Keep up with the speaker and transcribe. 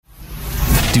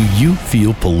Do you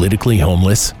feel politically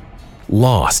homeless?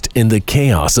 Lost in the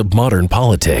chaos of modern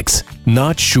politics?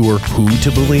 Not sure who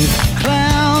to believe?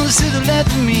 Clowns to the left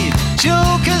of me,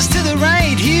 jokers to the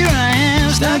right. Here I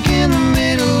am, stuck in the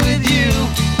middle with you.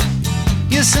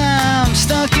 Yes, I'm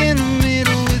stuck in the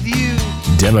middle with you.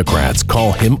 Democrats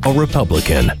call him a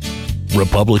Republican.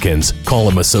 Republicans call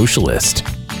him a socialist.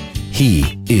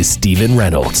 He is Stephen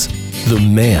Reynolds, the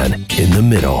man in the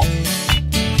middle.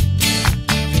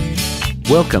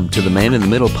 Welcome to the Man in the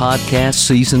Middle podcast,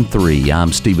 Season 3.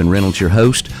 I'm Stephen Reynolds, your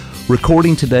host,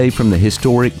 recording today from the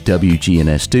historic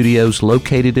WGNS studios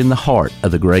located in the heart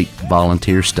of the great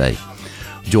volunteer state.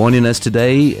 Joining us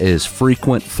today is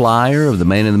frequent flyer of the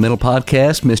Man in the Middle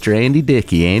podcast, Mr. Andy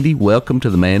Dickey. Andy, welcome to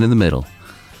the Man in the Middle.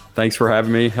 Thanks for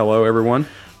having me. Hello, everyone.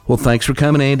 Well, thanks for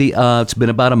coming, Andy. It's been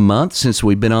about a month since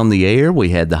we've been on the air. We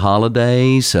had the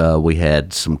holidays. We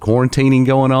had some quarantining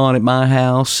going on at my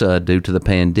house due to the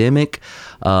pandemic.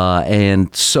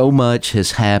 And so much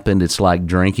has happened. It's like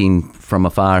drinking from a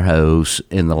fire hose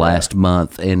in the last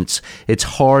month. And it's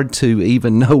hard to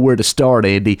even know where to start,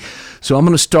 Andy. So I'm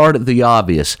going to start at the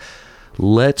obvious.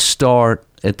 Let's start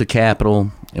at the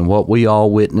Capitol and what we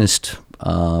all witnessed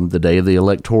the day of the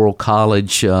Electoral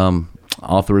College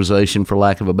authorization, for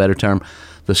lack of a better term,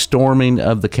 the storming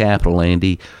of the Capitol.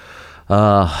 Andy,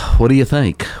 what do you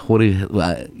think?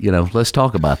 Let's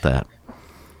talk about that.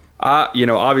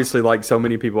 Obviously, like so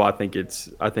many people, I think it's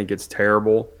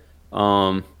terrible.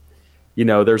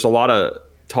 There's a lot of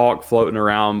talk floating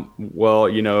around.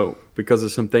 Well, because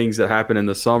of some things that happened in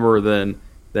the summer, then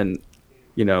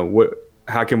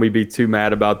how can we be too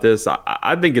mad about this?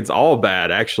 I think it's all bad,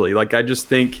 actually. Like, I just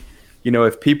think,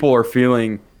 if people are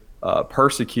feeling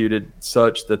persecuted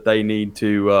such that they need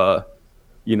to,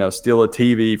 steal a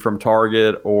TV from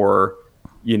Target or,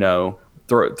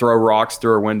 throw rocks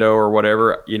through a window or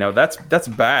whatever, that's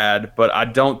bad. But I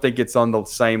don't think it's on the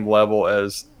same level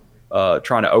as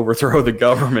trying to overthrow the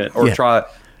government or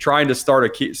trying to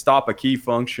stop a key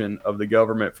function of the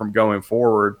government from going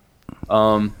forward.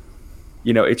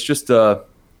 It's just a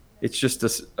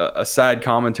sad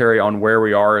commentary on where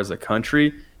we are as a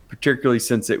country, particularly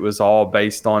since it was all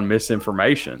based on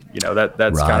misinformation. That's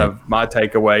right. Kind of my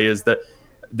takeaway is that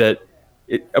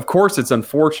of course it's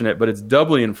unfortunate, but it's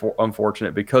doubly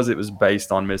unfortunate because it was based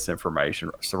on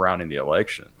misinformation surrounding the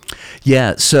election.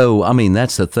 Yeah. So,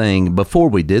 that's the thing. Before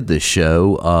we did this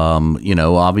show,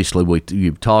 obviously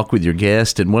you talked with your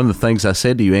guest, and one of the things I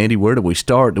said to you, Andy, where do we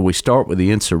start? Do we start with the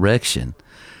insurrection?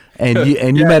 And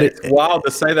you made it. It's wild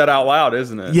to say that out loud,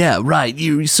 isn't it? Yeah, right.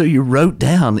 You wrote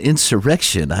down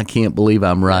insurrection. I can't believe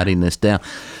I'm writing this down.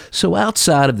 So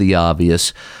outside of the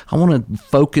obvious, I want to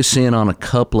focus in on a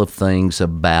couple of things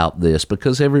about this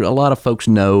because a lot of folks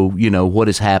know, what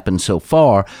has happened so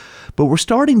far, but we're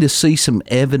starting to see some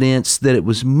evidence that it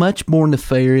was much more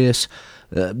nefarious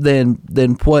than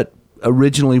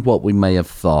what we may have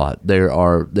thought.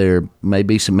 There may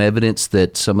be some evidence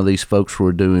that some of these folks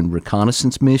were doing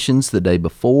reconnaissance missions the day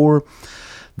before.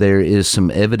 There is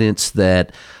some evidence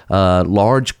that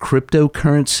large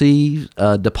cryptocurrency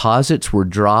deposits were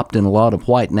dropped in a lot of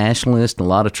white nationalists and a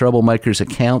lot of troublemakers'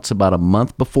 accounts about a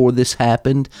month before this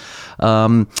happened.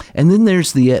 And then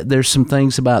there's some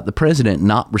things about the president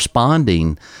not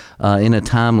responding in a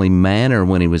timely manner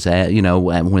when he was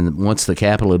once the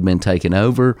Capitol had been taken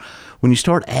over. When you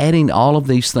start adding all of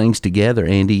these things together,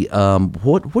 Andy,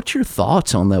 what's your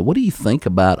thoughts on that? What do you think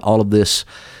about all of this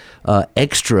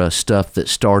extra stuff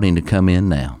that's starting to come in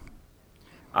now?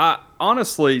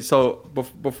 Honestly, so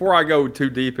before I go too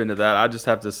deep into that, I just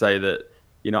have to say that,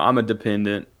 I'm a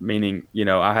dependent, meaning,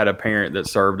 I had a parent that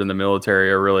served in the military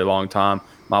a really long time.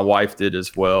 My wife did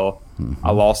as well. Mm-hmm.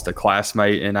 I lost a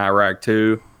classmate in Iraq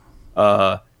too.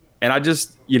 And I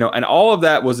just, and all of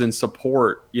that was in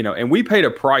support, and we paid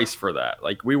a price for that.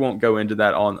 Like, we won't go into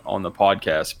that on the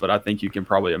podcast, but I think you can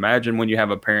probably imagine when you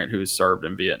have a parent who's served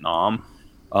in Vietnam,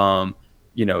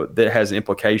 that has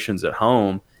implications at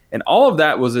home. And all of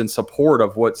that was in support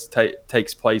of what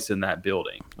takes place in that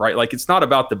building, right? Like, it's not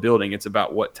about the building, it's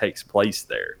about what takes place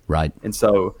there. Right. And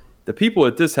so the people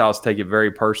at this house take it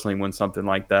very personally when something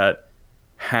like that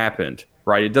happened,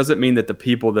 right? It doesn't mean that the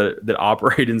people that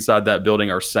operate inside that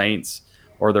building are saints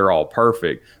or they're all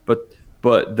perfect, but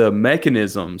the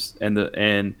mechanisms and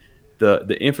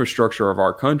the infrastructure of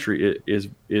our country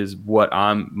is what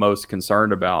I'm most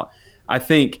concerned about. I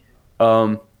think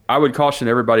I would caution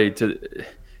everybody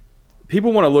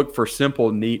people want to look for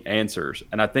simple, neat answers.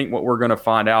 And I think what we're going to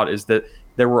find out is that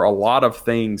there were a lot of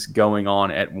things going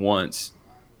on at once,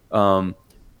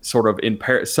 sort of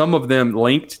some of them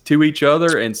linked to each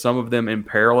other and some of them in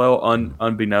parallel,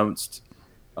 unbeknownst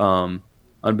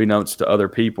unbeknownst to other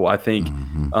people. I think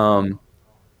and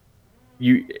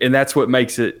that's what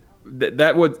makes it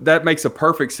that makes a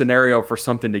perfect scenario for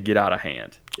something to get out of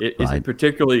hand. It is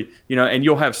particularly, and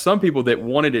you'll have some people that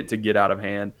wanted it to get out of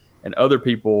hand and other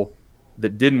people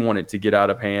that didn't want it to get out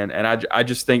of hand. And I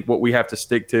just think what we have to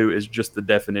stick to is just the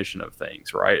definition of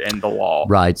things, right? And the law.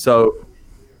 Right. So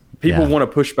people want to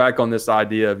push back on this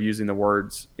idea of using the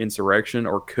words insurrection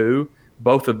or coup.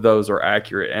 Both of those are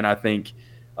accurate. And I think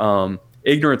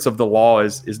ignorance of the law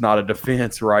is not a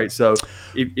defense, right? So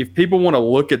if people want to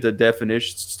look at the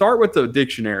definition, start with the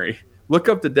dictionary. Look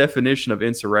up the definition of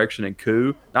insurrection and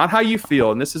coup, not how you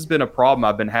feel. And this has been a problem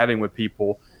I've been having with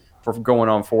people for going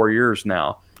on 4 years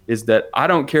now, is that I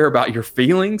don't care about your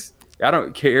feelings. I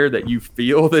don't care that you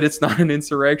feel that it's not an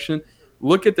insurrection.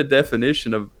 Look at the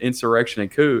definition of insurrection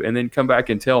and coup and then come back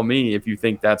and tell me if you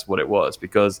think that's what it was,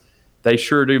 because they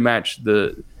sure do match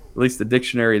at least the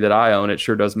dictionary that I own. It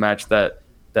sure does match that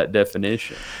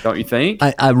definition. Don't you think?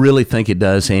 I really think it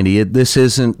does, Andy. This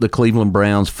isn't the Cleveland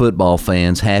Browns football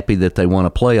fans happy that they won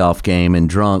a playoff game and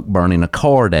drunk burning a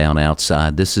car down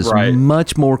outside. This is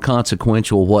much more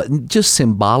consequential, just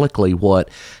symbolically what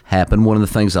happened. One of the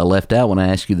things I left out when I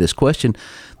asked you this question,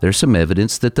 there's some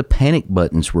evidence that the panic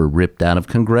buttons were ripped out of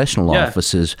congressional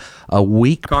offices a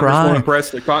week prior.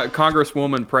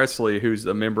 Congresswoman Presley, who's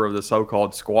a member of the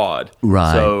so-called squad.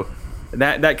 Right. So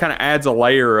that kind of adds a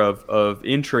layer of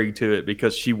intrigue to it,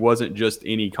 because she wasn't just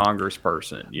any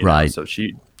congressperson. Right. So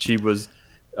she was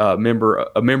a member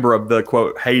of the,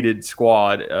 quote, hated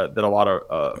squad that a lot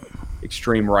of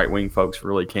extreme right-wing folks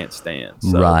really can't stand.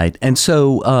 So. Right. And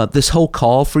so this whole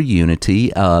call for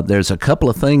unity, there's a couple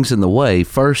of things in the way.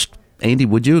 First, Andy,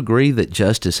 would you agree that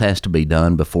justice has to be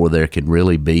done before there can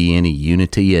really be any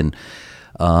unity? And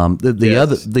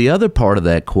the other part of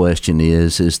that question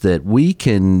is that we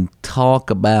can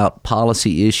talk about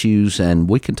policy issues and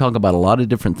we can talk about a lot of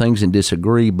different things and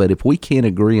disagree, but if we can't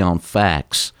agree on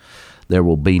facts, there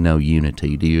will be no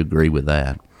unity. Do you agree with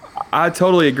that? I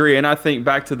totally agree. And I think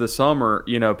back to the summer,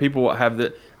 people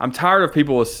I'm tired of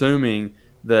people assuming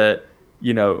that,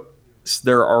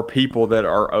 there are people that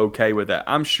are okay with that.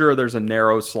 I'm sure there's a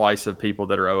narrow slice of people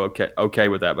that are okay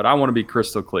with that, but I want to be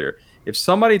crystal clear. If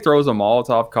somebody throws a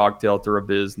Molotov cocktail through a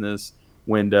business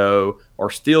window or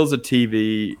steals a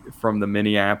TV from the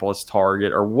Minneapolis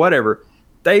Target or whatever,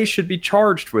 they should be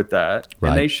charged with that. Right.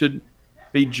 And they should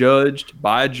be judged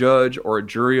by a judge or a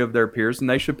jury of their peers, and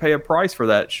they should pay a price for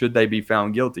that should they be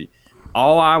found guilty.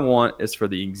 All I want is for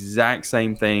the exact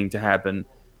same thing to happen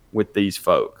with these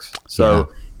folks.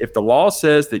 So if the law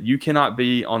says that you cannot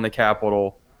be on the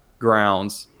Capitol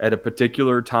grounds at a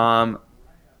particular time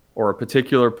or a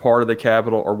particular part of the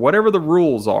Capitol, or whatever the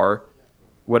rules are,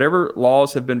 whatever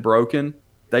laws have been broken,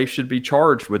 they should be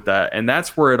charged with that. And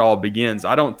that's where it all begins.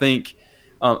 I don't think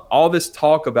all this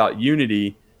talk about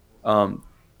unity, I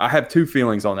have two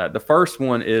feelings on that. The first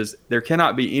one is there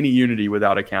cannot be any unity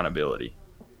without accountability.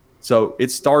 So it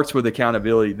starts with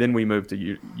accountability, then we move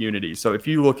to unity. So if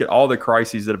you look at all the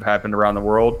crises that have happened around the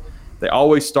world, they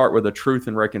always start with a truth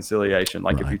and reconciliation.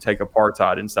 Like if you take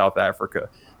apartheid in South Africa,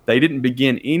 they didn't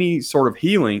begin any sort of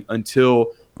healing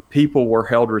until people were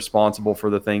held responsible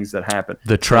for the things that happened.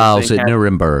 The trials at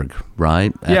Nuremberg,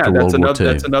 right? After World War II.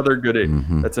 That's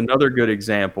another good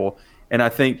example. And I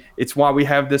think it's why we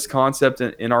have this concept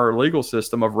in our legal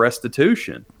system of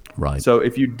restitution. Right. So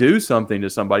if you do something to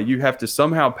somebody, you have to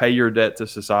somehow pay your debt to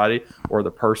society or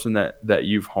the person that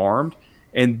you've harmed.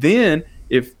 And then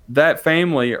if that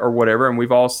family or whatever, and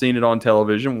we've all seen it on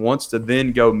television, wants to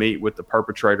then go meet with the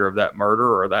perpetrator of that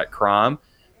murder or that crime,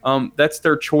 that's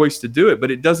their choice to do it.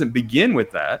 But it doesn't begin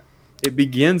with that. It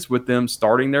begins with them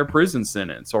starting their prison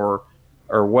sentence or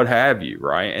what have you,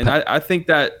 right? And I think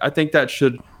that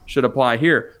should apply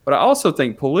here. But I also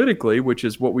think politically, which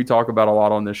is what we talk about a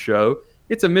lot on this show,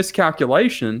 it's a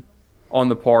miscalculation on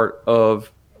the part of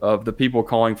the people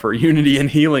calling for unity and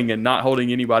healing and not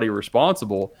holding anybody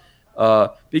responsible,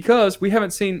 because we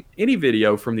haven't seen any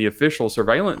video from the official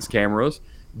surveillance cameras.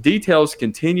 Details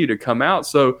continue to come out.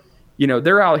 So,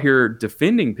 they're out here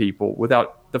defending people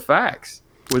without the facts,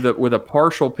 with a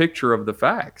partial picture of the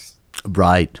facts.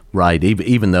 Right.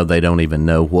 Even though they don't even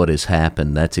know what has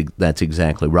happened, that's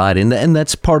exactly right, and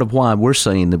that's part of why we're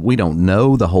saying that we don't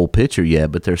know the whole picture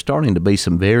yet. But there's starting to be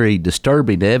some very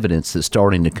disturbing evidence that's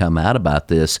starting to come out about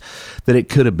this, that it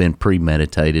could have been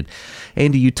premeditated.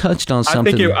 Andy, you touched on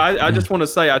something. I just want to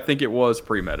say I think it was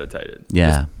premeditated.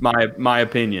 Yeah, just my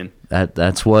opinion.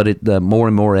 That's what the more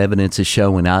and more evidence is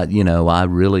showing. I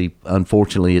really,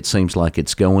 unfortunately, it seems like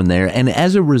it's going there, and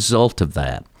as a result of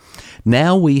that,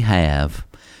 now we have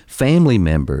family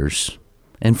members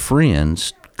and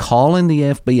friends calling the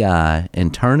FBI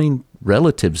and turning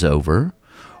relatives over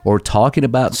or talking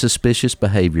about suspicious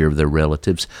behavior of their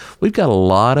relatives. We've got a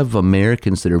lot of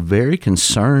Americans that are very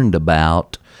concerned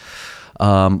about,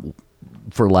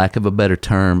 for lack of a better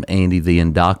term, Andy, the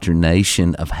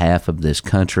indoctrination of half of this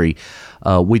country.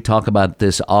 We talk about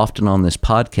this often on this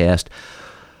podcast.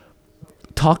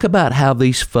 Talk about how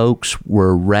these folks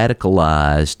were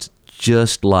radicalized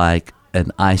just like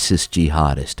an ISIS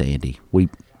jihadist, Andy.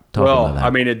 I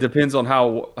mean, it depends on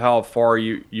how far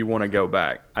you want to go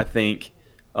back. I think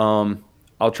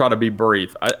I'll try to be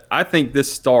brief. I think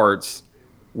this starts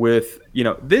with,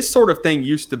 this sort of thing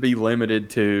used to be limited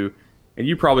to, and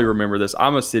you probably remember this.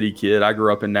 I'm a city kid. I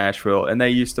grew up in Nashville, and they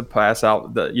used to pass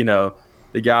out the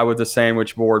guy with the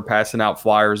sandwich board passing out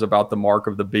flyers about the mark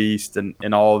of the beast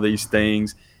and all of these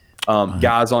things.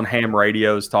 Guys on ham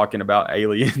radios talking about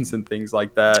aliens and things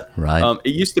like that. Right. It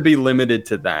used to be limited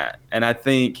to that. And I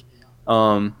think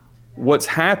what's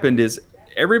happened is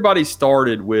everybody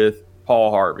started with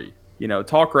Paul Harvey.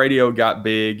 Talk radio got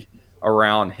big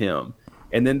around him.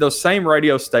 And then those same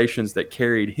radio stations that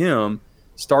carried him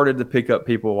started to pick up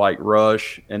people like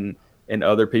Rush and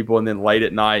other people. And then late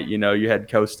at night, you had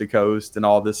Coast to Coast and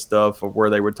all this stuff of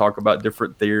where they would talk about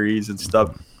different theories and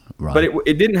stuff. Right. But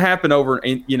it didn't happen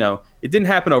it didn't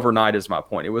happen overnight is my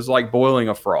point. It was like boiling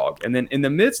a frog. And then in the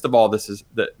midst of all this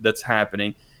that's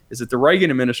happening is that the Reagan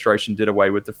administration did away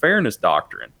with the fairness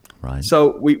doctrine. Right.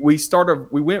 So we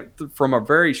went from a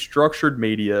very structured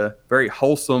media, very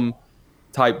wholesome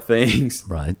type things.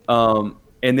 Right.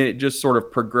 And then it just sort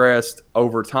of progressed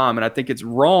over time. And I think it's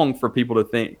wrong for people to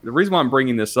think. The reason why I'm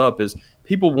bringing this up is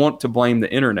people want to blame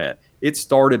the internet. It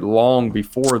started long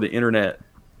before the internet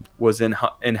was in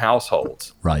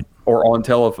households, right, or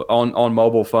on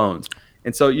mobile phones.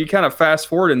 And so you kind of fast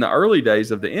forward in the early days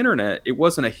of the internet, it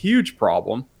wasn't a huge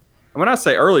problem. And when I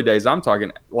say early days, I'm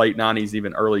talking late 90s,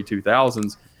 even early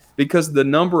 2000s, because the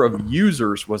number of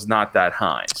users was not that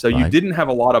high. So you didn't have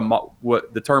a lot of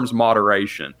what the term's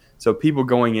moderation. So people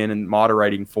going in and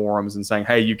moderating forums and saying,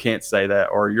 hey, you can't say that,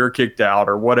 or you're kicked out,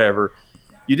 or whatever.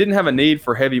 You didn't have a need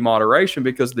for heavy moderation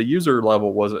because the user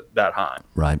level wasn't that high.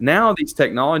 Right. Now these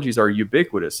technologies are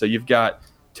ubiquitous. So you've got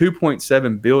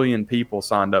 2.7 billion people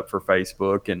signed up for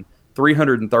Facebook and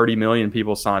 330 million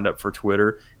people signed up for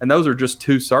Twitter. And those are just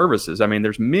two services. I mean,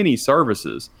 there's many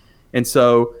services. And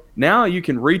so now you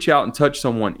can reach out and touch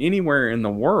someone anywhere in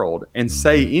the world and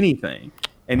say anything.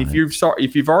 And if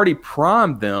you've already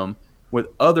primed them with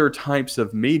other types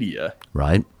of media,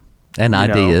 right, and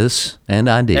ideas.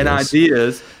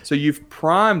 So you've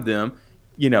primed them.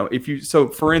 So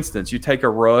for instance, you take a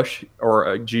Rush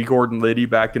or a G. Gordon Liddy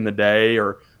back in the day,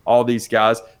 or all these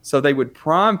guys. So they would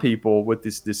prime people with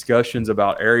these discussions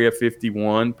about Area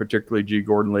 51, particularly G.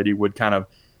 Gordon Liddy would kind of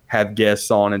have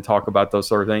guests on and talk about those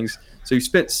sort of things. So you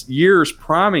spent years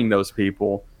priming those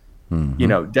people,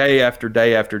 day after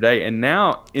day after day. And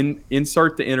now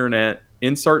insert the internet,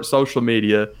 insert social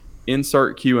media,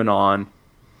 insert QAnon.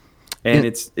 And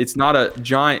it's not a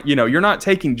giant, you're not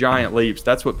taking giant leaps.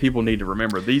 That's what people need to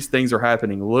remember. These things are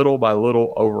happening little by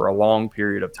little over a long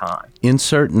period of time.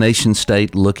 Insert nation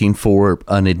state looking for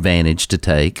an advantage to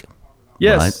take.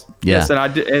 Yes. Right? Yes.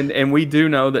 And we do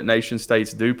know that nation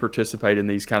states do participate in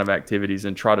these kind of activities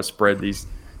and try to spread these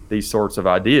sorts of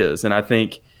ideas. And I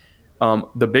think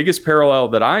the biggest parallel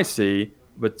that I see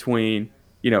between,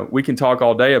 we can talk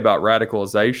all day about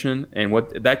radicalization and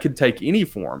what that could take any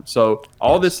form. So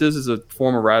all this is a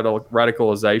form of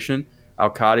radicalization.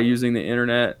 Al-Qaeda using the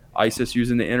internet, ISIS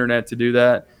using the internet to do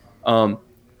that.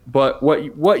 But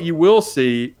what you will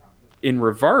see in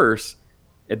reverse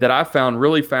that I found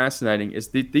really fascinating is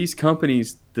that these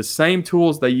companies, the same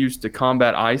tools they use to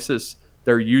combat ISIS,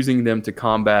 they're using them to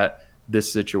combat this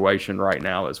situation right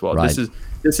now as well. Right.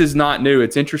 This is not new.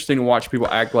 It's interesting to watch people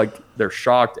act like they're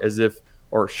shocked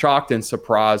shocked and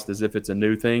surprised as if it's a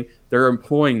new thing. They're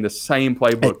employing the same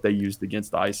playbook they used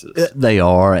against ISIS. They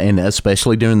are, and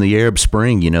especially during the Arab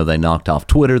Spring, they knocked off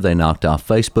Twitter, they knocked off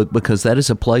Facebook, because that is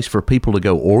a place for people to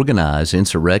go organize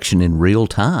insurrection in real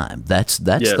time. That's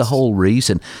Yes. the whole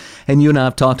reason. And you and I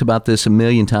have talked about this a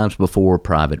million times before,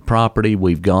 private property.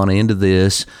 We've gone into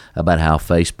this about how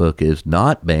Facebook is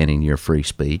not banning your free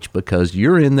speech because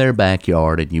you're in their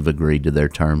backyard and you've agreed to their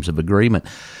terms of agreement.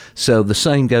 So the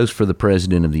same goes for the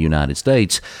President of the United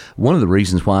States. One of the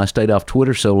reasons why I stayed off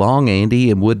Twitter so long,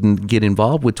 Andy, and wouldn't get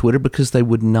involved with Twitter, because they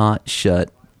would not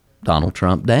shut Donald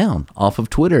Trump down off of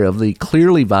Twitter. They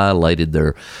clearly violated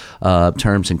their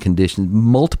terms and conditions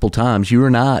multiple times.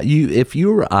 If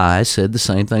you or I said the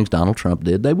same things Donald Trump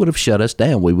did, they would have shut us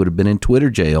down. We would have been in Twitter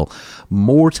jail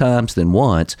more times than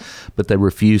once, but they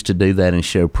refused to do that and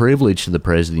show privilege to the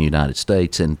President of the United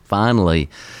States. And finally,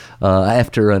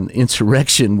 after an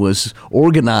insurrection was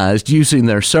organized using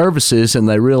their services and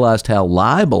they realized how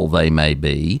liable they may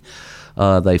be,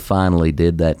 they finally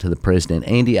did that to the president.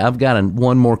 Andy, I've got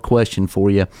one more question for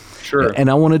you. Sure.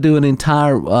 And I want to do an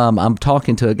entire, I'm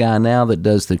talking to a guy now that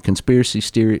does the conspiracy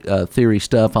theory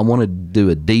stuff. I want to do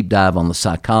a deep dive on the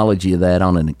psychology of that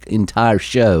on an entire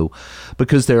show,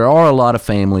 because there are a lot of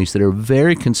families that are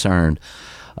very concerned.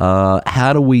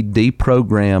 How do we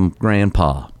deprogram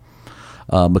Grandpa?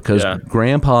 Because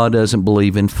Grandpa doesn't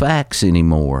believe in facts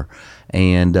anymore.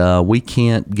 And we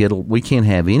can't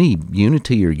have any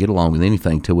unity or get along with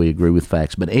anything till we agree with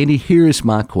facts. But Andy, here is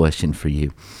my question for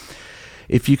you: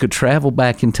 if you could travel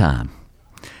back in time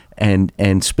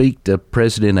and speak to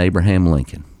President Abraham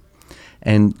Lincoln,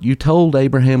 and you told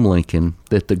Abraham Lincoln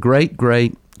that the great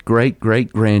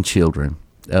grandchildren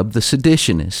of the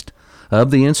seditionist,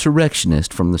 of the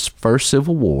insurrectionist from the first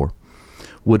Civil War,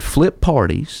 would flip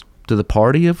parties to the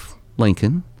party of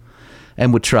Lincoln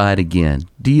and would try it again.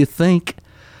 Do you think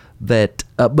that,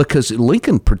 because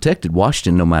Lincoln protected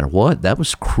Washington no matter what, that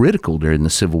was critical during the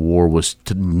Civil War, was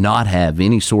to not have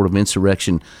any sort of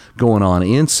insurrection going on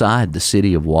inside the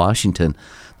city of Washington.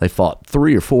 They fought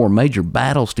 3 or 4 major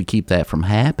battles to keep that from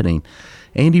happening.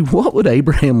 Andy, what would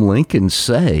Abraham Lincoln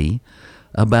say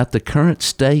about the current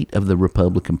state of the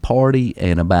Republican Party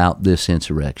and about this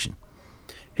insurrection?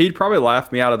 He'd probably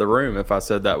laugh me out of the room if I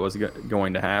said that was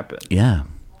going to happen. Yeah.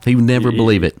 He would never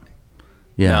believe it.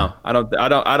 Yeah. No,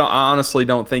 I honestly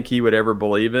don't think he would ever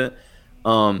believe it.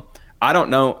 I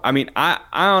don't know. I mean, I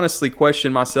honestly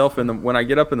question myself when I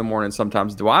get up in the morning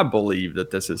sometimes, do I believe that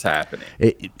this is happening?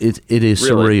 It is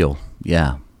really surreal.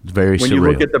 Yeah. It's very surreal. When you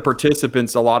look at the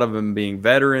participants, a lot of them being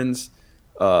veterans,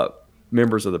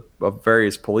 members of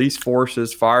various police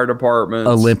forces, fire departments,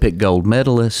 Olympic gold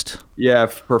medalist. Yeah,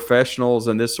 professionals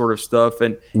and this sort of stuff.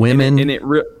 And women.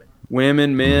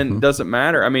 Women, men, doesn't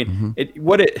matter. I mean,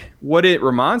 what it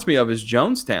reminds me of is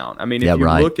Jonestown. I mean,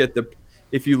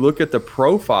 if you look at the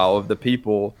profile of the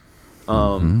people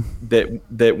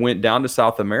that went down to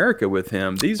South America with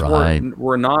him, these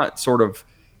were not sort of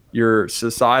your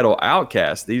societal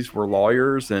outcasts. These were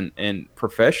lawyers and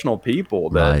professional people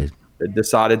that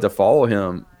decided to follow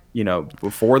him,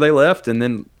 before they left, and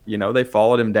then they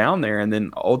followed him down there, and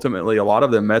then ultimately a lot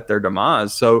of them met their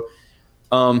demise. So,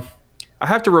 I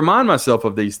have to remind myself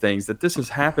of these things, that this has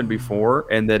happened before,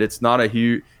 and that it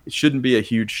shouldn't be a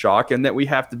huge shock, and that we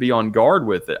have to be on guard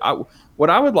with it. What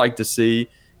I would like to see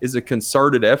is a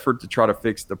concerted effort to try to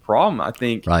fix the problem. I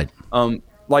think,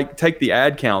 like take the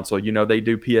ad council, they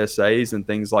do PSAs and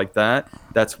things like that.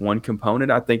 That's one component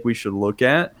I think we should look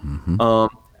at.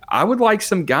 I would like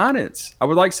some guidance.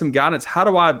 How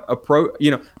do I approach,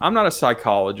 I'm not a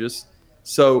psychologist.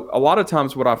 So a lot of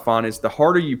times what I find is the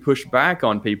harder you push back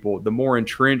on people, the more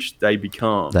entrenched they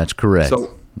become. That's correct.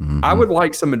 So I would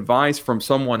like some advice from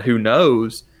someone who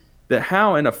knows that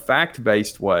how in a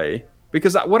fact-based way,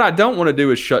 because what I don't want to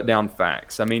do is shut down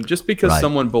facts. I mean, just because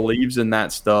someone believes in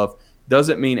that stuff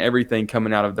doesn't mean everything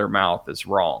coming out of their mouth is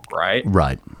wrong, right?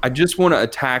 Right. I just want to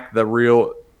attack the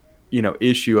real,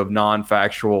 issue of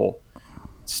non-factual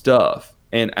stuff.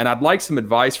 And I'd like some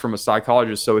advice from a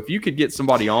psychologist. So if you could get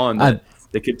somebody on that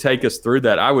could take us through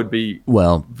that, I would be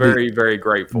very, very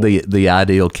grateful. The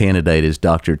ideal candidate is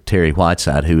Dr. Terry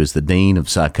Whiteside, who is the Dean of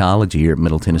Psychology here at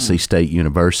Middle Tennessee State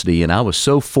University. And I was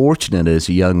so fortunate as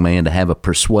a young man to have a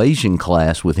persuasion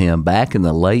class with him back in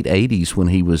the late 80s when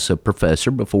he was a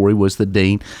professor, before he was the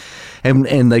dean.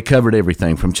 And they covered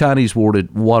everything from Chinese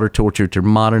water torture to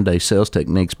modern-day sales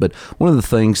techniques. But one of the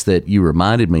things that you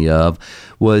reminded me of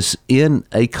was, in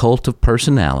a cult of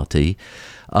personality,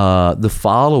 the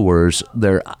followers,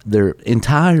 their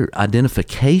entire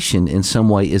identification in some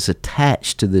way is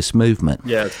attached to this movement.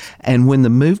 Yes. And when the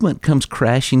movement comes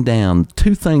crashing down,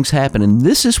 2 things happen. And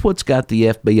this is what's got the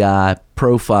FBI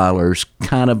profilers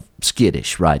kind of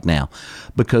skittish right now.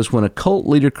 Because when a cult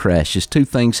leader crashes, 2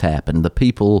 things happen. The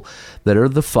people that are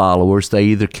the followers, they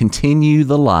either continue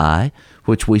the lie,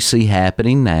 which we see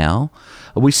happening now.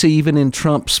 We see even in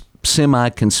Trump's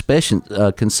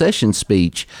concession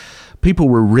speech, people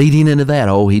were reading into that.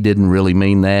 Oh, he didn't really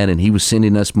mean that, and he was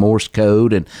sending us Morse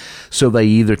code. And so they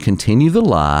either continue the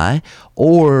lie,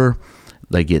 or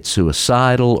they get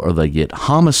suicidal, or they get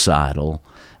homicidal.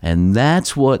 And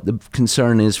that's what the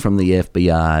concern is from the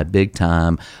FBI, big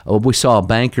time. We saw a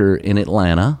banker in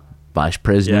Atlanta vice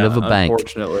president of a bank.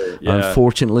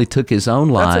 Unfortunately took his own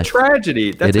life. That's a tragedy.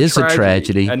 It is a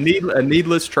tragedy. A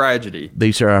needless tragedy.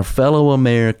 These are our fellow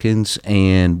Americans,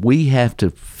 and we have to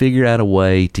figure out a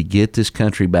way to get this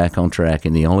country back on track,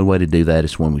 and the only way to do that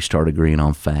is when we start agreeing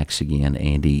on facts again.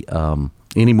 Andy,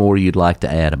 any more you'd like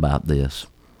to add about this?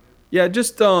 Yeah,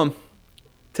 just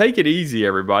take it easy,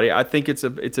 everybody. I think it's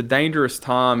a dangerous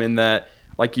time in that,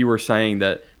 like you were saying,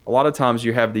 that a lot of times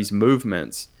you have these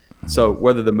movements. So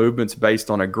whether the movement's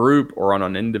based on a group or on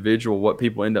an individual, what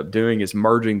people end up doing is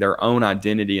merging their own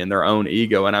identity and their own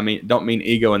ego. And don't mean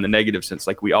ego in the negative sense.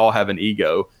 Like, we all have an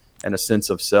ego and a sense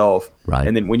of self. Right.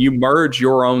 And then when you merge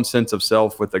your own sense of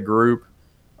self with a group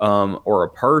or a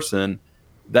person,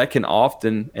 that can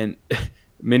often and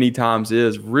many times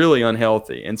is really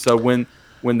unhealthy. And so when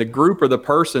the group or the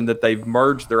person that they've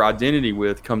merged their identity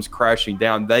with comes crashing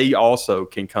down, they also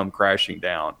can come crashing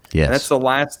down. Yes. And that's the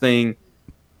last thing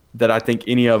that I think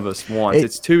any of us want.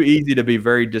 It's too easy to be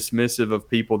very dismissive of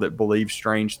people that believe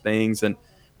strange things, and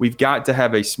we've got to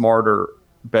have a smarter,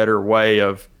 better way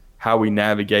of how we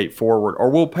navigate forward, or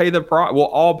we'll pay the price. We'll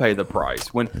all pay the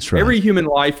price. When every human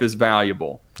life is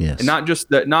valuable, yes, and not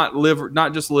just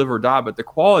live or die, but the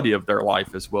quality of their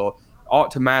life as well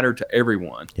ought to matter to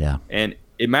everyone. Yeah, and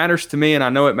it matters to me, and I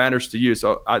know it matters to you.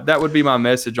 So that would be my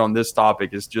message on this topic: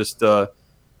 is just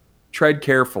tread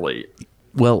carefully.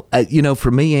 Well, for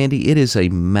me, Andy, it is a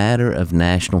matter of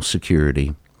national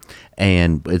security,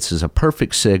 and this is a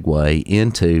perfect segue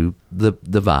into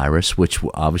the virus, which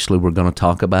obviously we're going to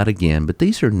talk about again. But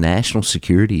these are national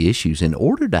security issues. In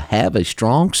order to have a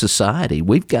strong society,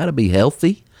 we've got to be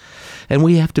healthy, and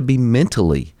we have to be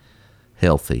mentally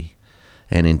healthy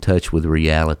and in touch with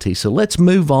reality. So let's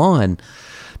move on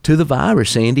to the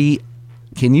virus, Andy.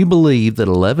 Can you believe that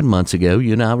 11 months ago,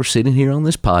 you and I were sitting here on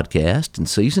this podcast in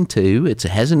season 2? It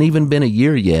hasn't even been a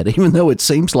year yet, even though it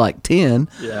seems like 10.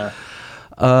 Yeah.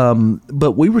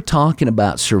 But we were talking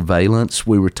about surveillance.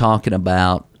 We were talking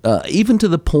about even to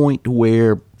the point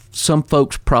where some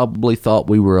folks probably thought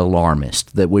we were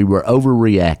alarmist, that we were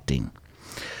overreacting.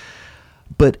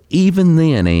 But even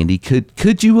then, Andy,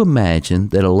 could you imagine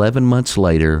that 11 months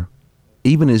later,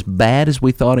 even as bad as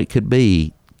we thought it could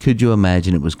be, could you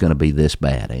imagine it was going to be this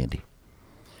bad, Andy?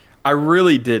 I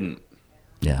really didn't.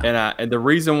 Yeah. And the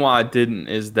reason why I didn't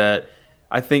is that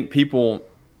I think people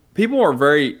are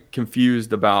very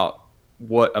confused about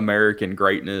what American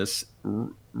greatness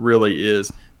really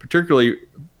is, particularly,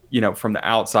 from the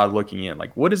outside looking in.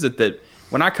 Like, what is it that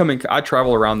when I come in, I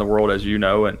travel around the world, as you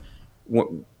know, and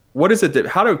what is it that,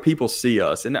 how do people see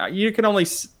us? And you can only,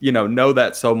 know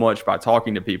that so much by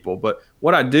talking to people. But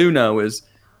what I do know is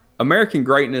American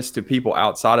greatness to people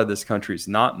outside of this country is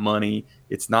not money.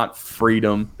 It's not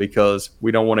freedom, because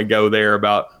we don't want to go there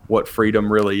about what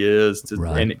freedom really is,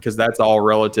 and because that's all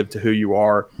relative to who you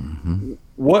are. Mm-hmm.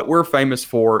 What we're famous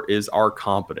for is our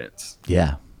competence.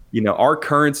 Yeah. Our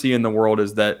currency in the world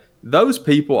is that those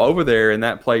people over there in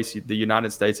that place, the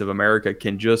United States of America,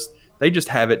 they just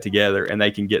have it together and they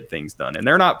can get things done. And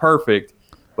they're not perfect,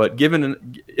 but given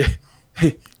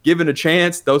a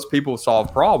chance, those people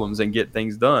solve problems and get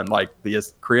things done, like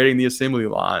creating the assembly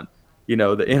line,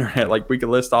 the internet. Like, we could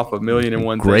list off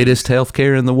 1,000,001 things. Greatest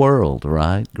healthcare in the world,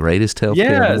 right? Greatest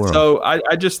healthcare in the world. So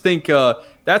I just think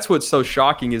that's what's so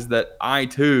shocking, is that I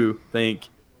too think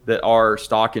that our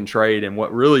stock and trade and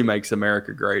what really makes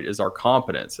America great is our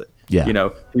competence. Yeah.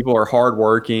 People are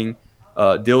hardworking,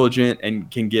 diligent, and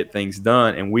can get things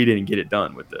done, and we didn't get it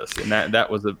done with this, and that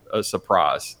was a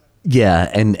surprise.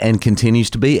 Yeah, and continues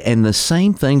to be. And the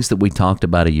same things that we talked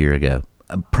about a year ago,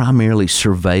 primarily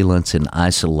surveillance and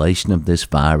isolation of this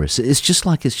virus, it's just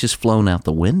like it's just flown out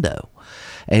the window.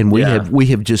 And we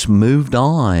have just moved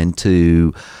on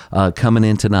to coming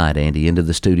in tonight, Andy, into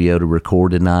the studio to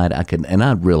record tonight.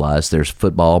 I realize there's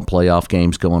football playoff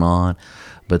games going on,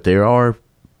 but there are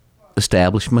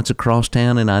establishments across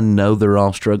town, and I know they're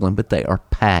all struggling, but they are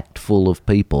packed full of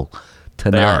people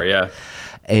tonight. They are, yeah.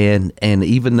 And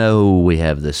even though we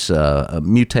have this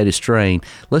mutated strain,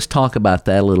 let's talk about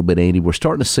that a little bit, Andy. We're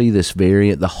starting to see this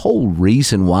variant. The whole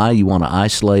reason why you want to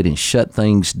isolate and shut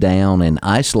things down and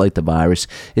isolate the virus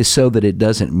is so that it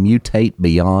doesn't mutate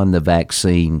beyond the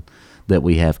vaccine that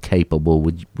we have capable.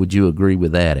 Would you agree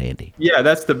with that, Andy? Yeah,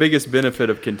 that's the biggest benefit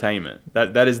of containment.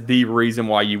 That is the reason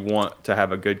why you want to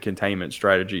have a good containment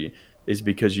strategy, is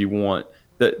because you want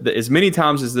as many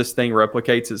times as this thing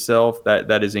replicates itself,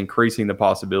 that is increasing the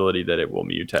possibility that it will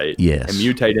mutate. Yes. And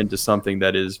mutate into something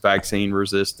that is vaccine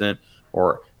resistant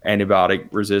or antibiotic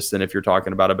resistant if you're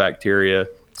talking about a bacteria.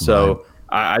 So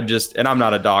right. And I'm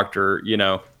not a doctor,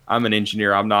 I'm an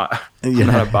engineer. I'm not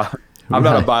a I'm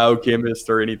not a biochemist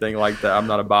or anything like that. I'm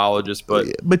not a biologist, but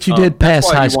you did pass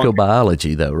high school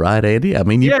biology, though, right, Andy? I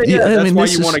mean, that's why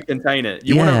you want to contain it.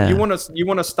 You want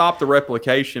to stop the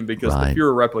replication, because the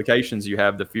fewer replications you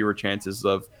have, the fewer chances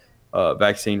of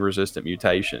vaccine-resistant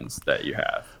mutations that you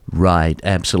have. Right,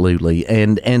 absolutely,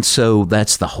 and so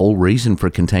that's the whole reason for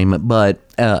containment. But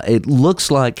it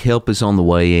looks like help is on the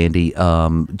way, Andy.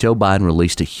 Joe Biden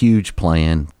released a huge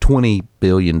plan, $20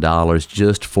 billion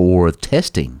just for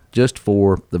testing, just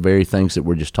for the very things that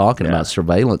we're just talking about,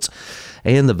 surveillance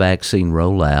and the vaccine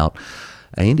rollout.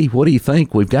 Andy, what do you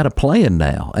think? We've got a plan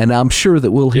now, and I'm sure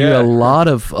that we'll hear a lot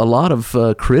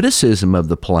of criticism of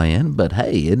the plan. But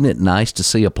hey, isn't it nice to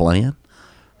see a plan?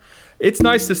 It's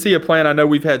nice to see a plan. I know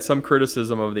we've had some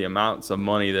criticism of the amounts of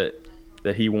money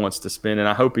that he wants to spend, and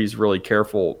I hope he's really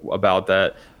careful about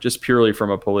that, just purely from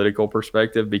a political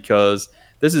perspective, because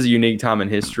this is a unique time in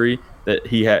history that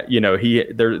he had. And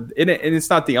it's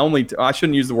not the only. I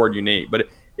shouldn't use the word unique, but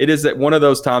it is that one of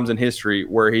those times in history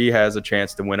where he has a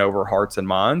chance to win over hearts and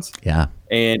minds. Yeah.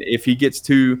 And if he gets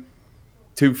too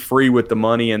free with the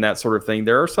money and that sort of thing,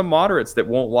 there are some moderates that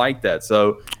won't like that.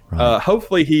 So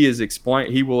hopefully he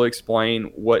will explain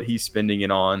what he's spending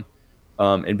it on,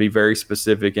 and be very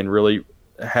specific and really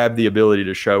have the ability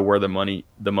to show where the money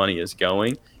is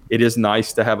going. It is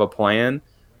nice to have a plan.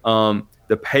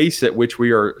 The pace at which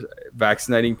we are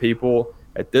vaccinating people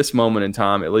at this moment in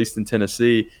time, at least in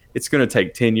Tennessee, it's going to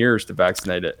take 10 years to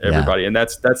vaccinate everybody. And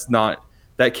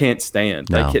that can't stand.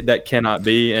 No. That cannot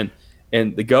be.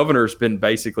 And the governor's been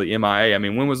basically MIA. I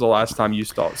mean, when was the last time you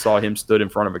saw him stood in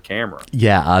front of a camera?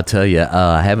 Yeah, I'll tell you,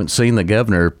 I haven't seen the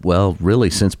governor, well, really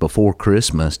since before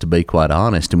Christmas, to be quite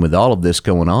honest. And with all of this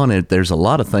going on, there's a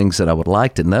lot of things that I would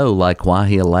like to know, like why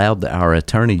he allowed our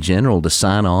attorney general to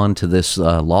sign on to this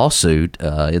lawsuit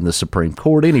in the Supreme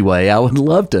Court. Anyway, I would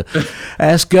love to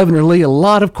ask Governor Lee a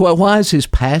lot of questions. Why is his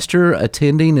pastor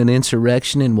attending an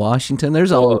insurrection in Washington?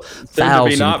 There's a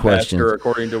thousand questions. Pastor,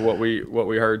 according to what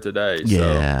we heard today.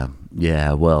 Yeah, so.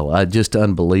 Yeah. Well, just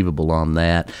unbelievable on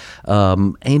that,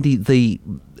 Andy.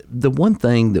 The one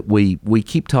thing that we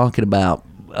keep talking about.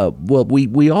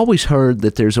 We always heard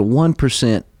that there's a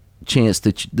 1% chance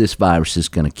that this virus is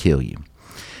going to kill you.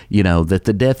 You know that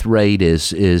the death rate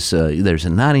is there's a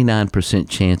 99%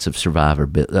 chance of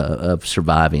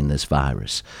surviving this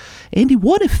virus. Andy,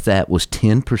 what if that was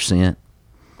 10%?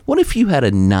 What if you had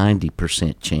a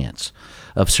 90% chance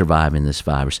of surviving this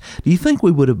virus? Do you think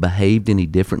we would have behaved any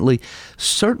differently?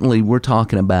 Certainly, we're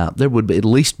talking about there would at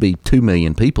least be 2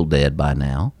 million people dead by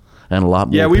now, and a lot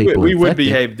more people infected. We would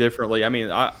behave differently. I mean,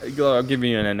 I'll give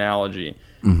you an analogy.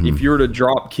 Mm-hmm. If you were to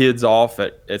drop kids off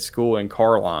at school in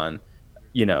car line,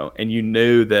 and you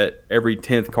knew that every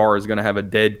 10th car is going to have a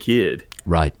dead kid.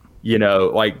 Right.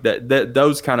 Like that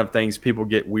those kind of things people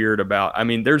get weird about. I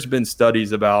mean, there's been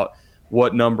studies about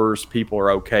what numbers people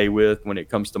are okay with when it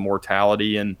comes to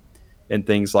mortality and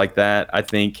things like that. I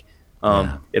think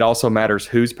it also matters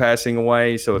who's passing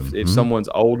away. So if someone's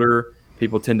older,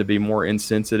 people tend to be more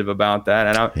insensitive about that.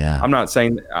 And I'm not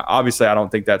saying, obviously, I don't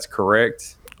think that's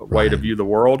correct way to view the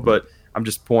world, but I'm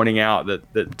just pointing out that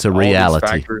it's a reality.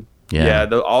 Factors,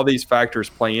 all these factors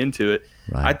play into it.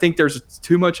 Right. I think there's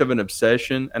too much of an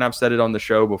obsession, and I've said it on the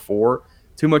show before,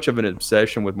 too much of an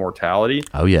obsession with mortality.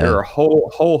 Oh yeah, there are a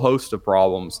whole host of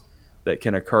problems that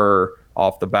can occur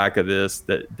off the back of this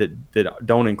that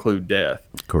don't include death.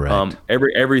 Correct.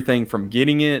 Everything from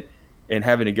getting it and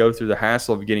having to go through the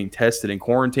hassle of getting tested and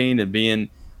quarantined and being,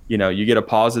 you get a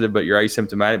positive but you're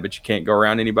asymptomatic but you can't go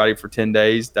around anybody for 10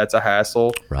 days. That's a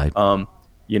hassle. Right.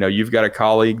 You've got a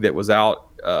colleague that was out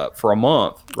for a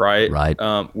month, right? Right.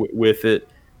 With it.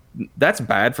 That's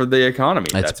bad for the economy.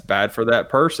 That's bad for that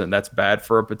person. That's bad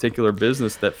for a particular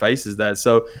business that faces that.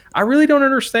 So I really don't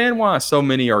understand why so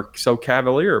many are so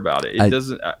cavalier about it. It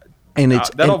doesn't, and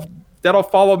that'll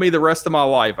follow me the rest of my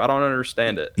life. I don't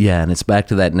understand it. Yeah, and it's back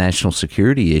to that national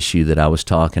security issue that I was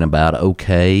talking about.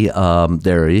 Okay,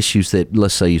 there are issues that,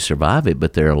 let's say you survive it,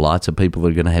 but there are lots of people that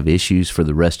are going to have issues for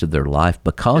the rest of their life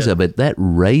because of it. That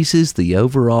raises the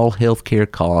overall healthcare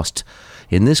cost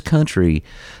in this country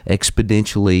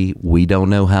exponentially. We don't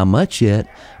know how much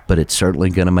yet, but it's certainly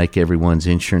going to make everyone's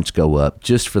insurance go up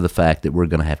just for the fact that we're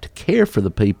going to have to care for the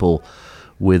people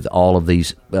with all of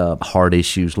these heart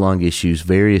issues, lung issues,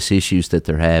 various issues that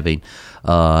they're having,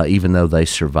 even though they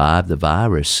survived the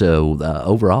virus. So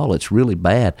overall, it's really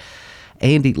bad.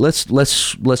 Andy, let's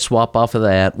swap off of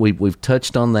that. We've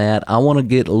touched on that. I want to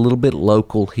get a little bit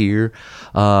local here.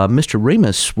 Mr.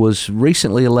 Remus was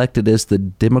recently elected as the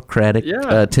Democratic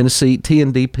Tennessee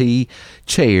TNDP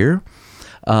chair.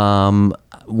 Want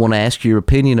to ask your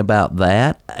opinion about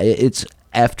that.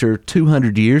 after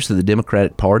 200 years of the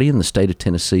Democratic Party in the state of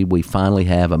Tennessee, we finally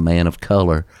have a man of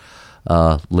color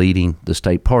leading the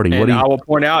state party. And I will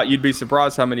point out, you'd be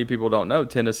surprised how many people don't know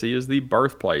Tennessee is the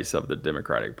birthplace of the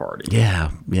Democratic Party. Yeah.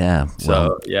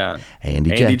 So, yeah.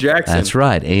 Andy Jackson. That's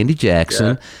right, Andy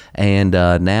Jackson. Yeah. And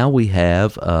now we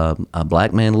have a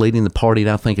black man leading the party, and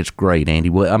I think it's great,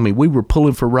 Andy. I mean, we were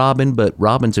pulling for Robin, but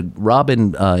Robin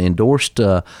endorsed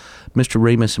Mr.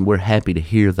 Remus, and we're happy to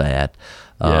hear that.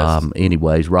 Yes.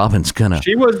 Anyways, Robin's gonna.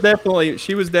 She was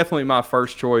definitely my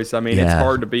first choice. I mean, It's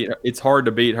hard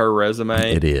to beat her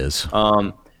resume. It is.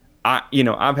 I've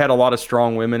had a lot of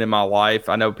strong women in my life.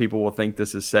 I know people will think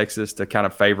this is sexist to kind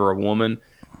of favor a woman,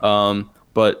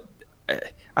 but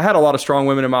I had a lot of strong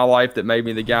women in my life that made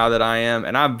me the guy that I am,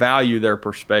 and I value their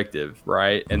perspective,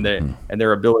 right, and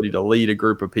their ability to lead a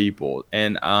group of people.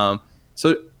 And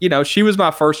so she was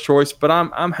my first choice, but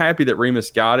I'm happy that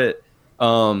Remus got it.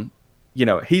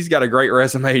 He's got a great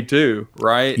resume too,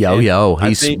 right?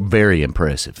 He's very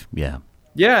impressive. Yeah.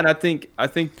 Yeah, and I think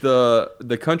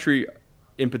the country,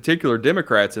 in particular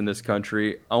Democrats in this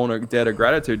country, owe a debt of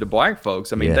gratitude to black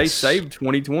folks. I mean, They saved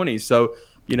 2020. So,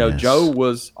 Joe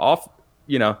was off,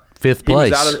 fifth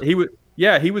place. He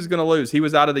was going to lose. He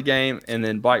was out of the game, and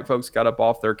then black folks got up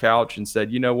off their couch and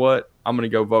said, "You know what? I'm going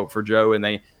to go vote for Joe." And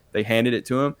they handed it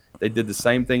to him. They did the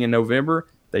same thing in November.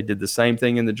 They did the same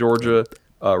thing in the Georgia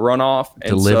runoff. And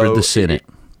delivered the Senate.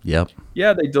 Yep.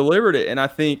 Yeah, they delivered it. And I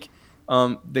think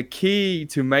the key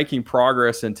to making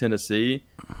progress in Tennessee,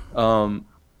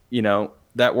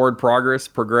 that word progress,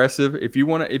 progressive, if you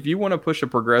want to push a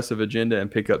progressive agenda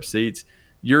and pick up seats,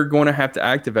 you're going to have to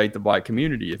activate the black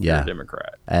community if you're a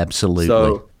Democrat. Absolutely.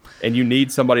 So, and you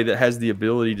need somebody that has the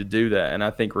ability to do that. And I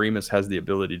think Remus has the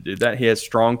ability to do that. He has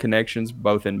strong connections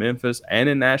both in Memphis and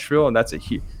in Nashville. And that's a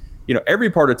huge, every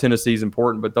part of Tennessee is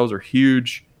important, but those are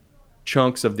huge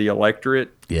chunks of the electorate.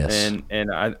 Yes.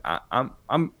 And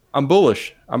I'm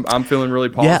bullish. I'm feeling really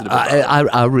positive. Yeah,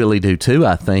 I really do too.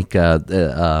 I think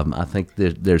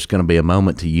there's going to be a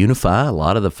moment to unify a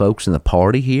lot of the folks in the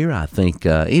party here. I think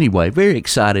anyway, very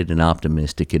excited and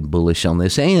optimistic and bullish on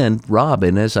this. And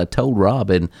Robin, as I told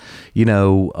Robin,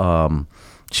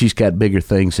 she's got bigger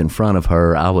things in front of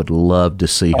her. I would love to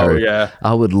see her. Oh, yeah.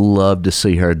 I would love to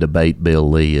see her debate Bill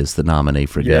Lee as the nominee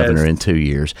for governor in 2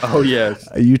 years. Oh, yes.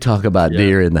 You talk about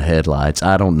deer in the headlights.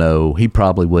 I don't know. He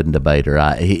probably wouldn't debate her.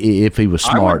 If he was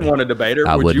smart. I wouldn't want to debate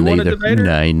her. Would you want to debate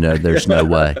her? No, there's no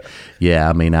way. Yeah,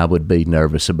 I mean, I would be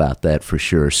nervous about that for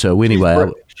sure. So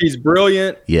anyway. She's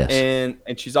brilliant. Yes.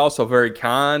 And she's also very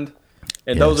kind.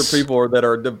 And those are people that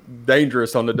are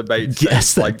dangerous on the debate stage.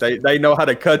 Yes, like they know how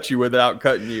to cut you without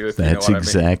cutting you. If that's you know what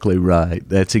exactly right.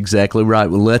 That's exactly right.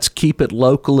 Well, let's keep it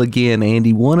local again,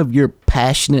 Andy. One of your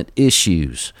passionate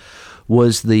issues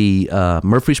was the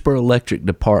Murfreesboro Electric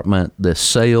Department, the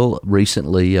sale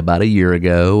recently, about a year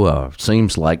ago,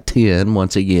 seems like 10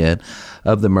 once again,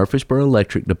 of the Murfreesboro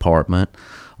Electric Department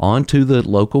onto the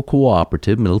local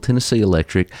cooperative, Middle Tennessee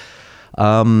Electric.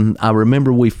 I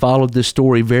remember we followed this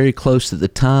story very close at the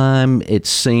time. It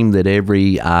seemed that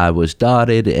every I was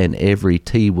dotted and every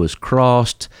T was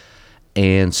crossed.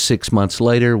 And 6 months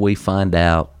later, we find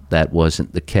out that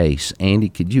wasn't the case. Andy,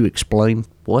 could you explain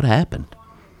what happened?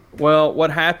 Well, what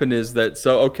happened is that,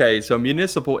 so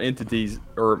municipal entities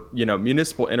or,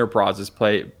 municipal enterprises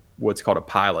pay what's called a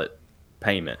pilot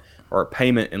payment or a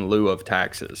payment in lieu of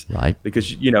taxes. Right.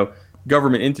 Because,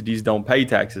 government entities don't pay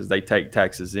taxes. They take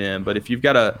taxes in. But if you've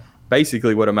got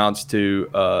basically what amounts to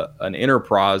an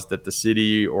enterprise that the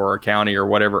city or a county or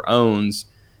whatever owns,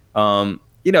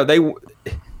 they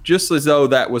just as though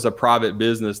that was a private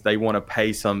business, they want to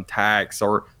pay some tax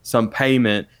or some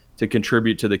payment to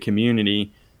contribute to the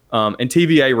community. And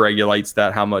TVA regulates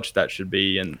that, how much that should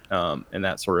be and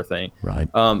that sort of thing. Right.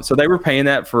 So they were paying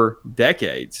that for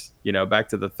decades, back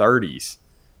to the 30s.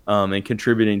 And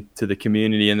contributing to the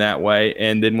community in that way.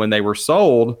 And then when they were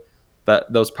sold,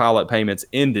 those pilot payments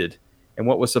ended. And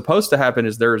what was supposed to happen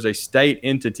is there is a state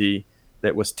entity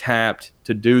that was tapped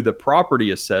to do the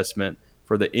property assessment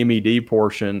for the MED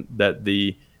portion that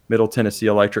the Middle Tennessee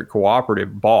Electric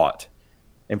Cooperative bought.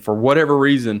 And for whatever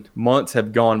reason, months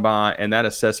have gone by and that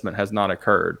assessment has not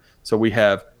occurred. So we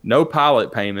have no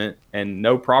pilot payment and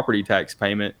no property tax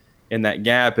payment in that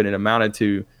gap, and it amounted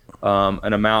to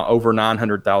an amount over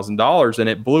 $900,000, and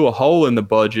it blew a hole in the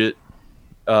budget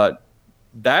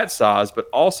that size, but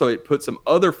also it put some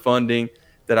other funding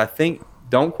that I think,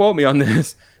 don't quote me on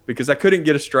this, because I couldn't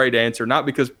get a straight answer, not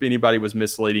because anybody was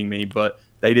misleading me, but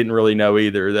they didn't really know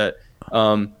either, that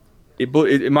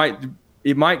it might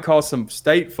it might cause some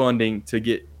state funding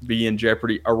to be in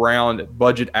jeopardy around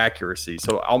budget accuracy.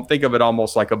 So I'll think of it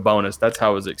almost like a bonus. That's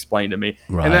how it was explained to me.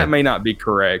 Right. And that may not be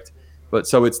correct. But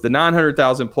so it's the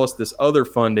 $900,000 plus this other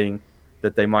funding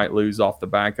that they might lose off the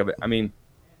back of it. I mean,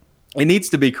 it needs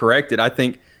to be corrected. I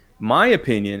think my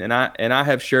opinion, and I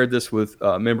have shared this with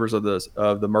members of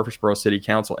the Murfreesboro City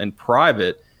Council in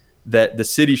private, that the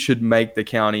city should make the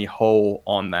county whole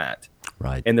on that.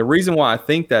 Right. And the reason why I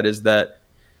think that is that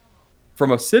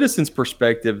from a citizen's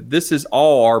perspective, this is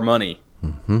all our money.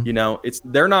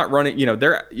 Mm-hmm. They're not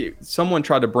running. Someone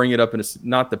tried to bring it up in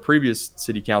not the previous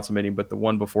city council meeting, but the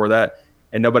one before that,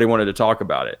 and nobody wanted to talk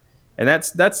about it. And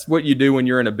that's what you do when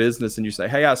you're in a business and you say,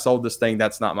 "Hey, I sold this thing.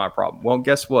 That's not my problem." Well,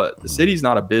 guess what? The city's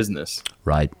not a business,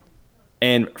 right?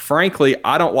 And frankly,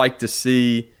 I don't like to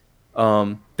see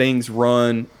things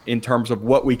run in terms of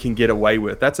what we can get away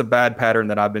with. That's a bad pattern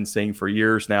that I've been seeing for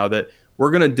years now. That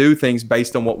we're going to do things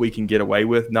based on what we can get away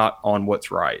with, not on what's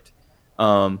right.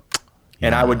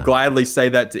 And I would gladly say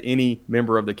that to any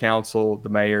member of the council, the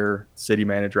mayor, city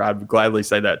manager. I'd gladly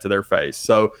say that to their face.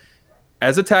 So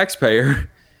as a taxpayer,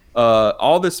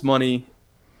 all this money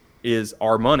is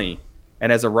our money.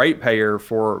 And as a ratepayer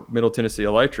for Middle Tennessee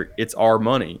Electric, it's our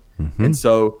money. Mm-hmm. And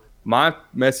so my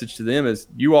message to them is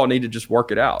you all need to just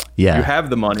work it out. Yeah. You have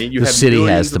the money. The city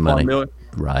has the money.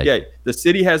 Right. Yeah. The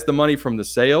city has the money from the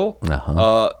sale.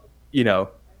 Uh-huh.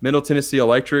 Middle Tennessee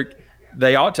Electric,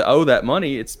 they ought to owe that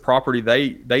money. It's property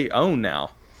they own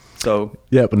now. So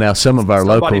yeah, but now some of our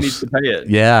locals needs to pay it.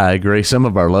 Yeah, I agree. Some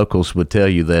of our locals would tell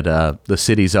you that the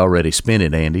city's already spent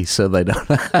it, Andy, so they don't.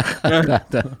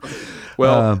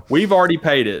 Well, we've already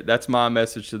paid it. That's my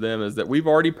message to them, is that we've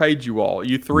already paid you all.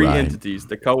 You three entities,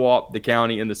 the co-op, the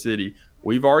county, and the city.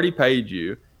 We've already paid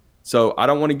you. So I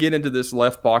don't want to get into this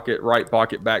left pocket, right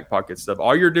pocket, back pocket stuff.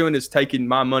 All you're doing is taking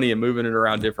my money and moving it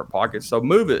around different pockets. So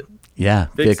move it. Yeah,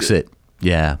 fix it.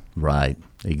 Yeah, right.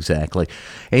 Exactly.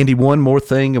 Andy, one more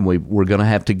thing, and we're going to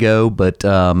have to go, but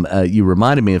you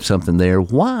reminded me of something there.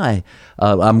 Why?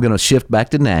 I'm going to shift back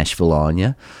to Nashville on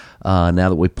you now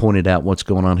that we pointed out what's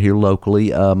going on here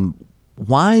locally.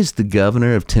 Why is the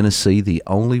governor of Tennessee the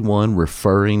only one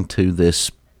referring to this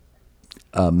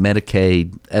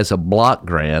Medicaid as a block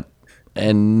grant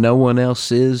and no one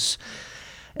else is?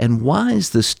 And why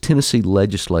is this Tennessee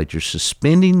legislature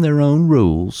suspending their own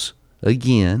rules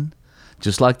again?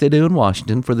 Just like they do in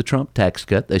Washington for the Trump tax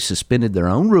cut, they suspended their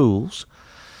own rules.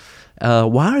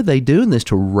 Why are they doing this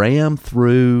to ram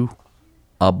through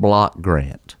a block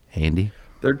grant, Andy?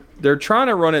 They're trying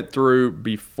to run it through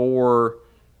before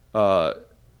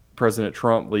President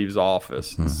Trump leaves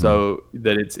office, so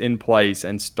that it's in place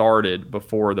and started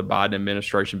before the Biden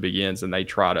administration begins, and they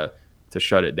try to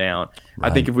shut it down.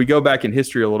 Right. I think if we go back in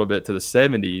history a little bit to the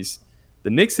 70s, the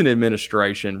Nixon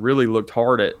administration really looked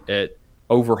hard at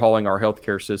overhauling our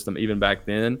healthcare system even back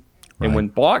then. Right. And when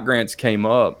block grants came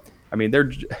up, I mean,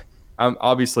 I'm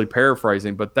obviously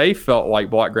paraphrasing, but they felt like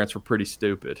block grants were pretty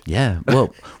stupid. Yeah.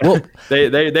 Well,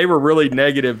 they were really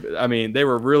negative. I mean, they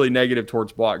were really negative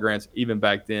towards block grants even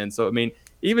back then. So, I mean,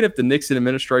 even if the Nixon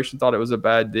administration thought it was a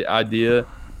bad idea,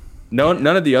 none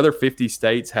of the other 50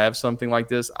 states have something like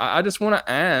this. I just want to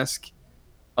ask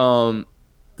the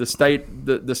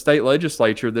state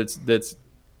legislature that's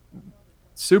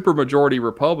super majority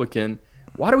Republican,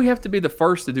 why do we have to be the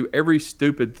first to do every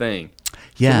stupid thing?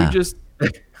 Yeah. We just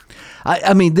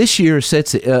I mean, this year is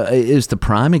the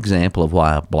prime example of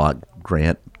why a block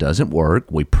grant doesn't work.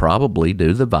 We probably, due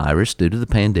to the virus, due to the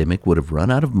pandemic, would have run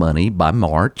out of money by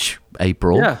March,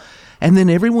 April. Yeah. And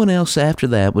then everyone else after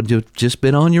that would have just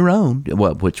been on your own,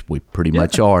 which we pretty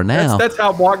much are now. That's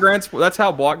how block grants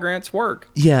work.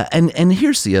 Yeah, and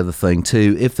here's the other thing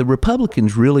too: if the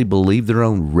Republicans really believe their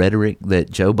own rhetoric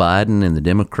that Joe Biden and the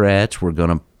Democrats were going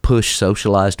to push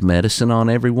socialized medicine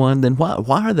on everyone, then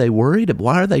why are they worried?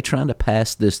 Why are they trying to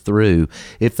pass this through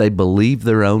if they believe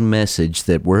their own message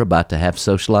that we're about to have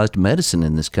socialized medicine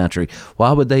in this country?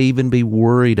 Why would they even be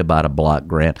worried about a block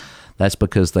grant? That's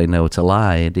because they know it's a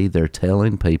lie, Andy. They're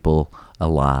telling people a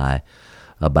lie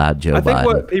about Joe Biden. I think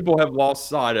what people have lost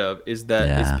sight of is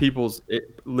that it's people's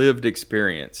lived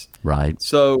experience. Right.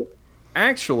 So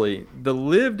actually, the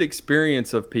lived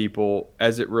experience of people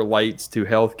as it relates to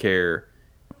healthcare,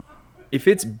 if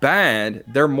it's bad,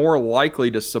 they're more likely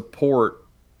to support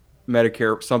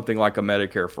Medicare, something like a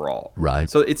Medicare for all. Right.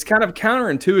 So it's kind of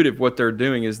counterintuitive what they're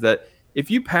doing is that if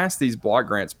you pass these block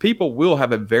grants, people will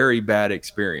have a very bad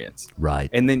experience. Right.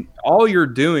 And then all you're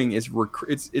doing is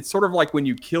it's sort of like when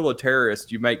you kill a terrorist,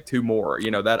 you make two more,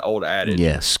 that old adage.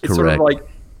 Yes, correct. It's sort of like,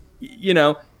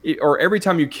 or every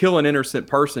time you kill an innocent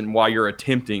person while you're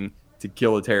attempting to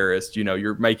kill a terrorist,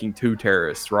 you're making 2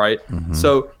 terrorists, right? Mm-hmm.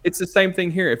 So it's the same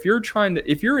thing here. If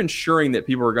you're ensuring that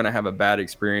people are going to have a bad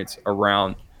experience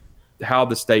around how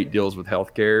the state deals with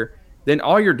healthcare, then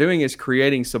all you're doing is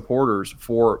creating supporters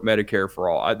for Medicare for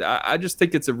all. I just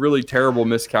think it's a really terrible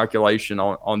miscalculation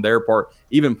on their part,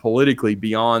 even politically,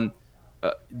 beyond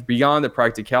the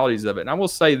practicalities of it. And I will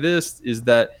say this is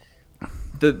that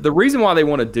the reason why they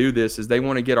want to do this is they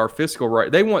want to get our fiscal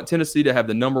rate. They want Tennessee to have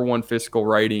the #1 fiscal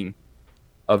rating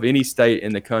of any state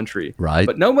in the country. Right.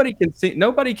 But nobody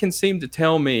can seem to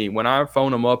tell me when I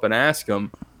phone them up and ask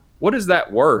them, what is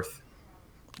that worth?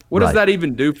 What does that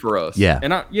even do for us? Yeah.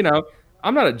 And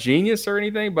I'm not a genius or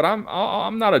anything, but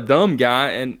I'm not a dumb guy,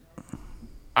 and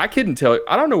I couldn't tell you.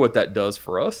 I don't know what that does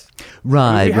for us.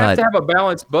 Right. We have to have a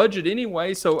balanced budget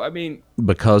anyway. So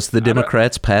because the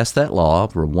Democrats passed that law,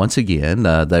 once again,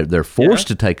 they're forced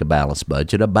to take a balanced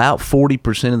budget. About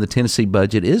 40% of the Tennessee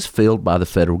budget is filled by the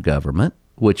federal government,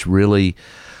 which really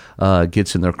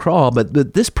gets in their craw.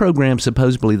 But this program,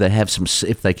 supposedly they have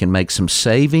if they can make some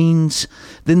savings,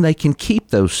 then they can keep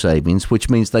those savings, which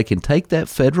means they can take that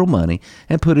federal money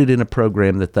and put it in a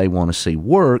program that they want to see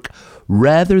work,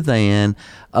 rather than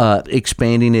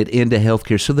expanding it into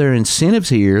healthcare. So there are incentives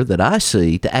here that I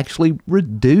see to actually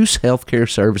reduce healthcare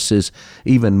services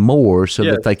even more, so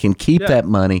that they can keep that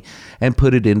money and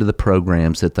put it into the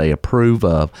programs that they approve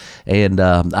of. And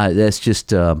that's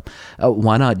just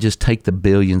why not just take the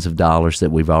billions of dollars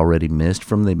that we've already missed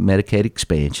from the Medicaid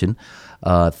expansion?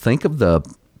 Think of the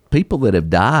people that have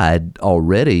died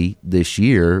already this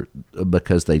year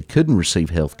because they couldn't receive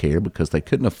health care, because they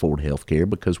couldn't afford health care,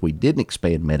 because we didn't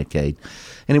expand Medicaid.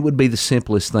 And it would be the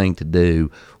simplest thing to do,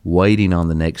 waiting on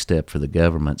the next step for the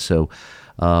government. So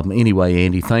anyway,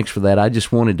 Andy, thanks for that. I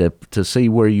just wanted to see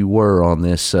where you were on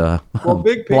this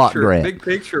block grant. Big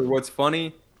picture, what's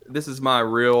funny, this is my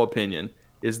real opinion,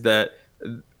 is that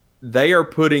they are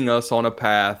putting us on a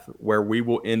path where we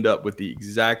will end up with the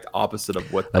exact opposite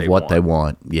of what they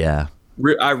want. Yeah.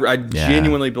 I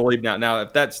genuinely believe now. Now,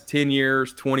 if that's 10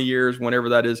 years, 20 years, whenever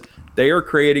that is, they are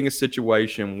creating a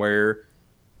situation where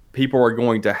people are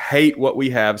going to hate what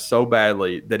we have so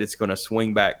badly that it's going to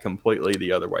swing back completely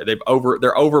the other way.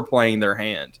 They're overplaying their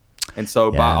hand. And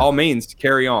so by all means,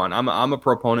 carry on. I'm a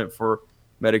proponent for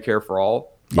Medicare for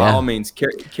all. By all means,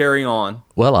 carry on.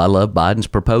 Well, I love Biden's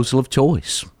proposal of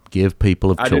choice. Give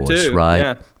people a choice, right?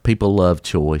 Yeah. People love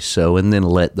choice. So, and then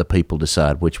let the people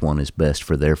decide which one is best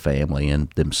for their family and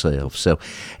themselves. So,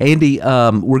 Andy,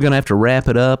 we're going to have to wrap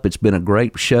it up. It's been a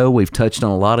great show. We've touched on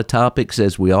a lot of topics,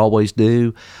 as we always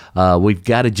do. We've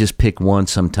got to just pick one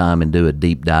sometime and do a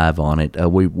deep dive on it.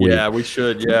 We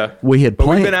should. Yeah, we had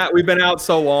planned. We've been out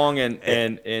so long,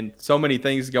 and so many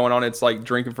things going on. It's like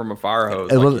drinking from a fire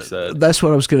hose. Like you said. That's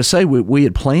what I was going to say. We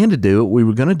had planned to do it. We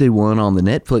were going to do one on the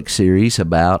Netflix series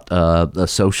about a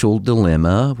social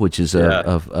dilemma, which is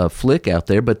a flick out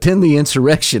there, but then the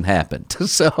insurrection happened.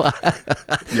 So,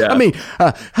 I mean,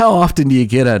 how often do you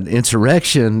get an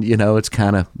insurrection? It's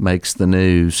kind of makes the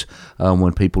news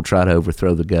when people try to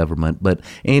overthrow the government. But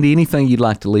Andy, anything you'd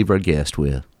like to leave our guest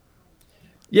with?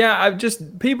 Yeah,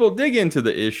 people dig into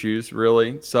the issues,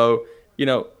 really. So,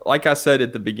 like I said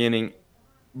at the beginning,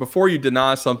 before you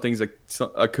deny something's a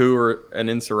coup or an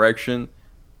insurrection,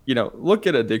 look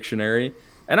at a dictionary.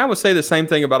 And I would say the same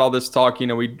thing about all this talk.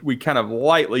 We kind of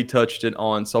lightly touched it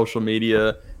on social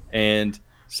media and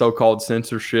so-called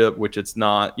censorship, which it's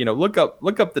not. Look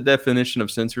up the definition of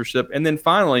censorship. And then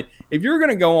finally, if you're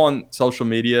going to go on social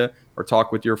media or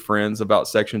talk with your friends about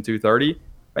Section 230,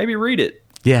 maybe read it.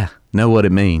 Yeah, know what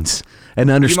it means and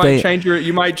understand.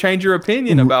 You might change your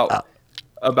opinion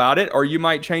about it, or you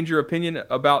might change your opinion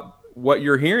about what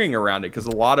you're hearing around it, because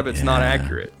a lot of it's not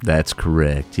accurate. That's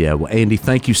correct. Yeah. Well, Andy,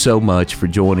 thank you so much for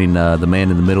joining the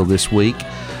Man in the Middle this week.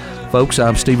 Folks,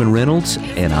 I'm Stephen Reynolds,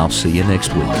 and I'll see you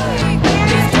next week.